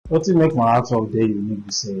What to make my artwork dey unique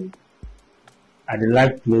be say I dey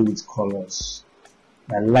like play with colors.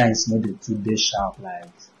 My lines no dey too dey sharp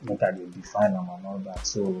like make I dey define them and all that.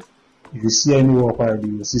 So if you see any work I do,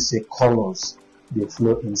 you see say colors dey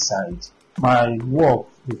flow inside. My work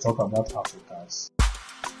dey talk about Africans.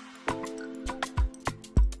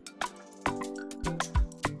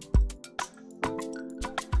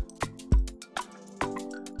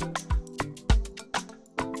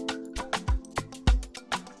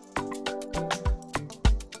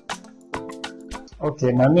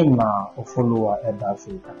 Okay, my name na Ofolowa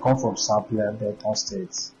Edafe. I come from Sapele, Delta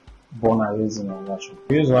State, born and raised in Ogasho.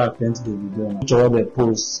 The reason why I paint Davido, picture wey they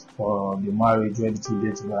post for the marriage where the two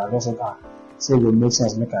dey together, I just thought, say it make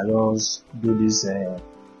sense make I just do this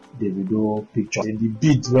Davido picture. The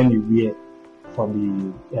beads when you wear for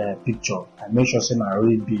the picture, I make sure say na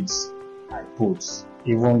real beads I put.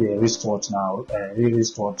 Even the wristwatch now, real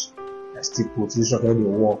wristwatch, I still put. This one dey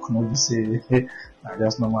work, no be say I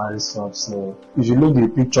just normal stuff. So if you look the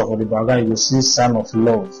picture for the background, you will see sign of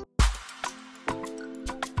love.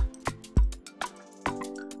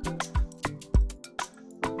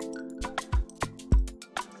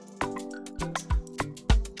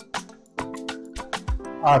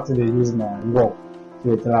 I actually use my work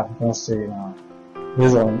to tell African story now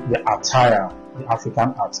based on the attire, the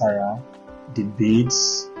African attire, the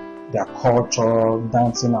beads, their culture,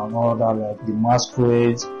 dancing and all that, like the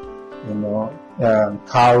masquerade,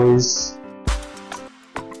 cowries.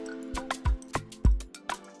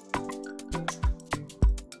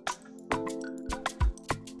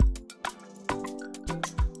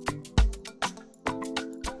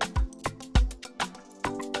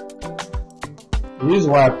 The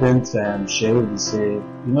reason why I paint Sheriff is say,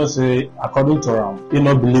 say according to him, he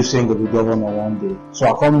no believe saying he will be governor one day. So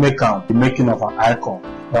I can't make him the making of an icon.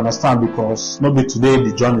 You understand? Because maybe today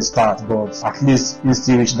the journey starts, but at least he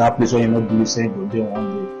still reach that place where you no believe saying he will be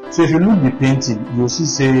one day. So if you look the painting, you'll see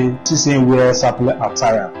saying wear Sapele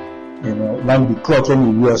attire. Like the cloth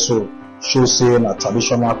when you wear so shows saying a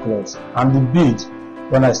traditional clothes. And the bead,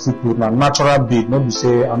 when I still put my natural bead, not be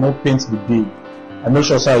say I not paint the bead. I make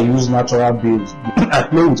sure say I use natural beads. I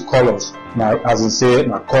play with colors. Now, as I say,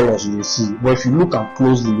 na colors you will see. But if you look at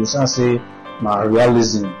closely, you can say na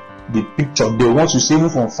realism. The picture, once you see me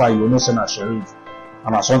from far, you will know say na Sheriff.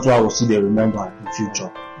 And as something I will see they remember in the future.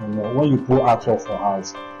 When you put artwork for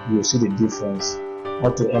house, you will see the difference.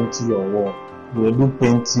 Not to empty your wall. We will do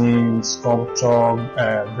painting, sculpture,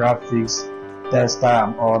 graphics, textile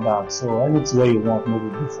and all that. So anything where you want, maybe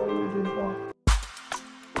do for you, they do.